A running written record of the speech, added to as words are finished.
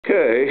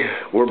Okay,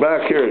 we're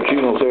back here at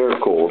GENO'S Air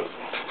Cooled,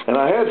 and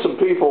I had some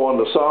people on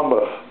the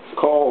Samba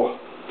call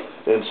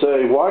and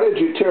say, why did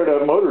you tear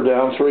that motor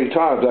down 3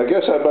 times? I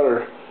guess I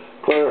better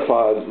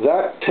clarify.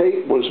 That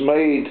tape was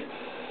made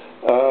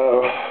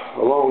a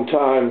long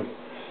time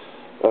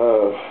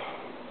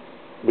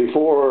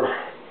before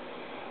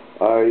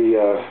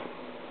I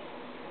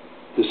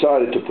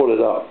decided to put it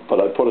up, but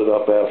I put it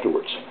up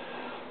afterwards.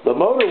 The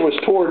motor was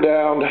torn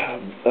down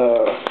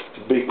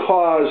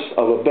because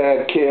of a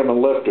bad cam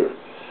and lifters.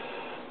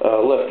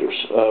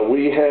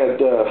 We had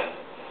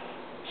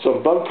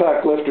some bug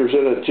pack lifters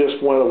in it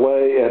just went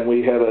away, and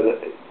we had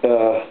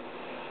a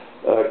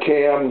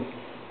cam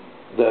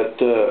that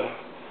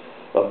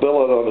a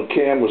billet on the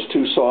cam was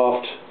too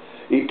soft.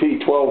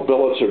 EP12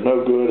 billets are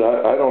no good.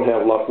 I don't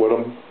have luck with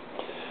them,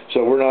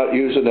 so we're not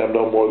using them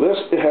no more. This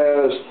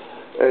has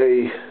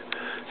a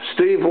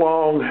Steve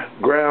Long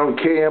ground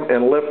cam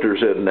and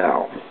lifters in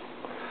now,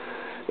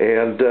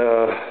 and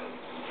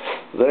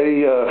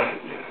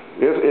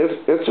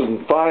it's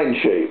in fine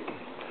shape.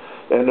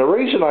 And the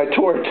reason I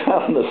tore it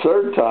down the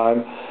 3rd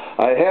time,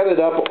 I had it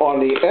up on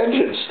the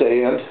engine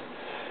stand,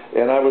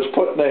 and I was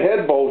putting the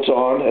head bolts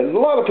on, and a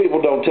lot of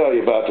people don't tell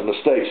you about the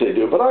mistakes they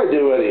do, but I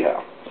do anyhow.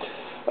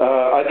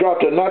 I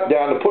dropped a nut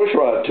down the push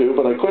rod tube,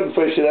 and I couldn't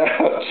fish it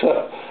out,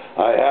 so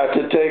I had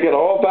to take it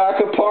all back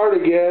apart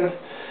again,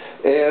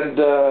 and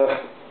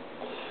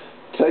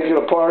take it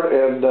apart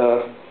and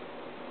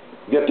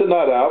get the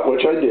nut out,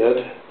 which I did,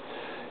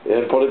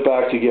 and put it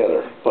back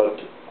together. But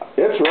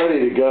it's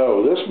ready to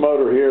go. This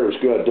motor here is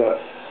good.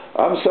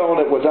 I'm selling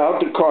it without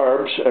the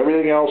carbs.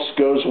 Everything else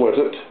goes with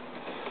it,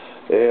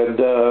 and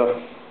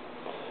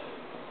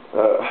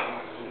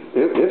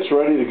it's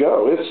ready to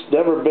go.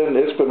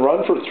 It's been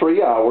run for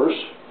 3 hours,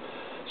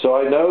 so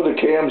I know the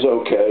cam's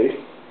okay.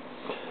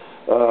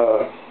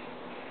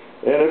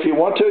 And if you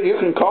want to, you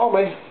can call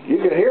me. You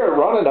can hear it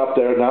running up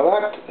there. Now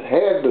that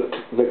had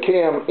the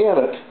cam in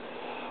it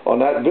on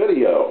that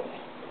video,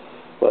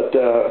 but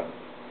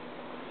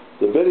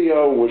the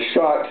video was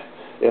shot,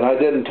 and I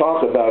didn't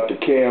talk about the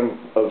cam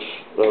of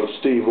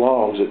Steve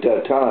Long's at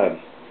that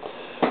time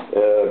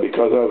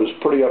because I was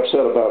pretty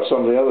upset about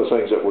some of the other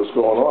things that was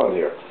going on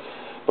here.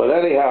 But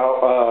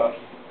anyhow,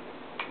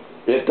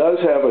 it does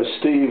have a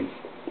Steve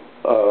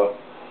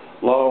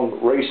Long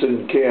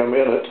racing cam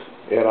in it,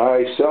 and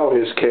I sell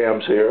his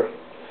cams here.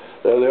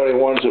 They're the only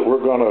ones that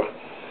we're going to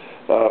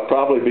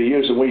probably be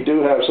using. We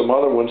do have some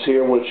other ones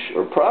here which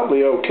are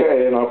probably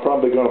okay, and I'm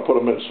probably going to put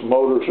them in some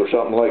motors or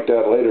something like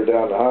that later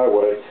down the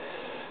highway,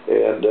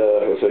 and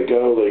if they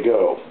go, they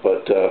go.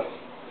 But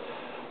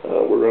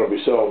we're going to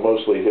be selling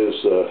mostly his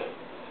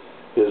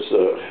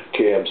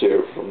cams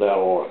here from now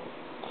on.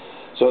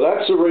 So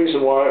that's the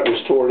reason why it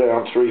was tore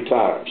down 3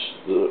 times.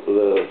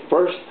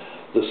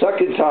 The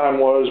second time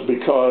was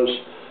because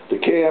the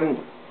cam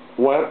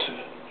went,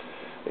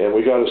 and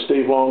we got a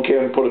Steve Long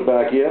cam, put it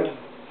back in.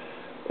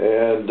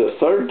 And the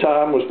 3rd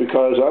time was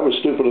because I was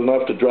stupid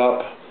enough to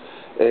drop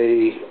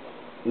a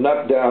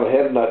nut down,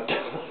 head nut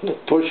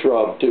push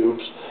rod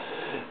tubes,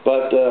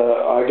 but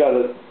I got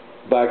it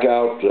back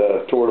out,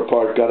 tore it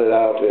apart, got it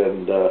out,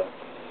 and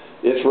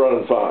it's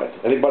running fine.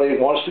 Anybody that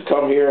wants to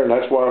come here, and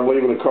that's why I'm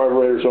leaving the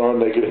carburetors on,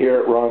 they can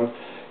hear it run.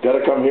 Got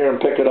to come here and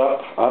pick it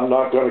up. I'm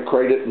not going to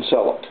crate it and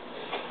sell it.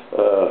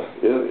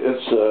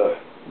 It's a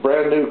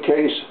brand new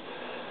case,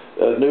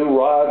 new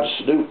rods,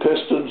 new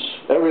pistons,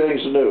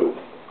 everything's new.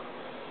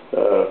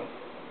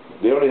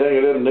 The only thing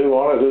that isn't new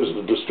on it is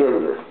the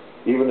distributor.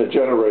 Even the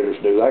generator's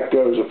new. That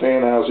goes, the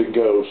fan housing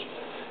goes,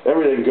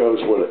 everything goes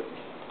with it.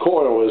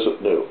 Coil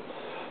isn't new.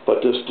 But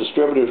this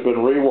distributor's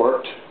been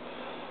reworked,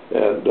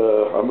 and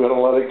I'm going to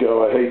let it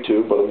go. I hate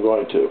to, but I'm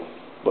going to.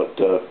 But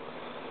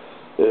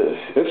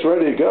it's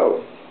ready to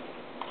go.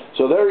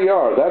 So there you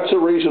are. That's the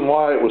reason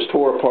why it was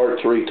tore apart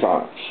 3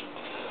 times.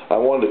 I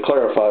wanted to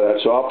clarify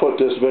that, so I'll put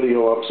this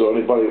video up so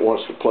anybody that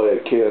wants to play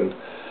it can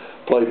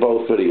play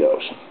both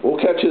videos. We'll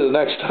catch you the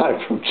next time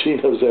from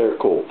GENO'S Air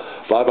Cooled.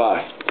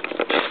 Bye-bye.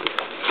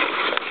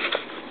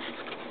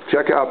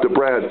 Check out the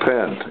Brad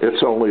pen.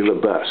 It's only the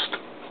best.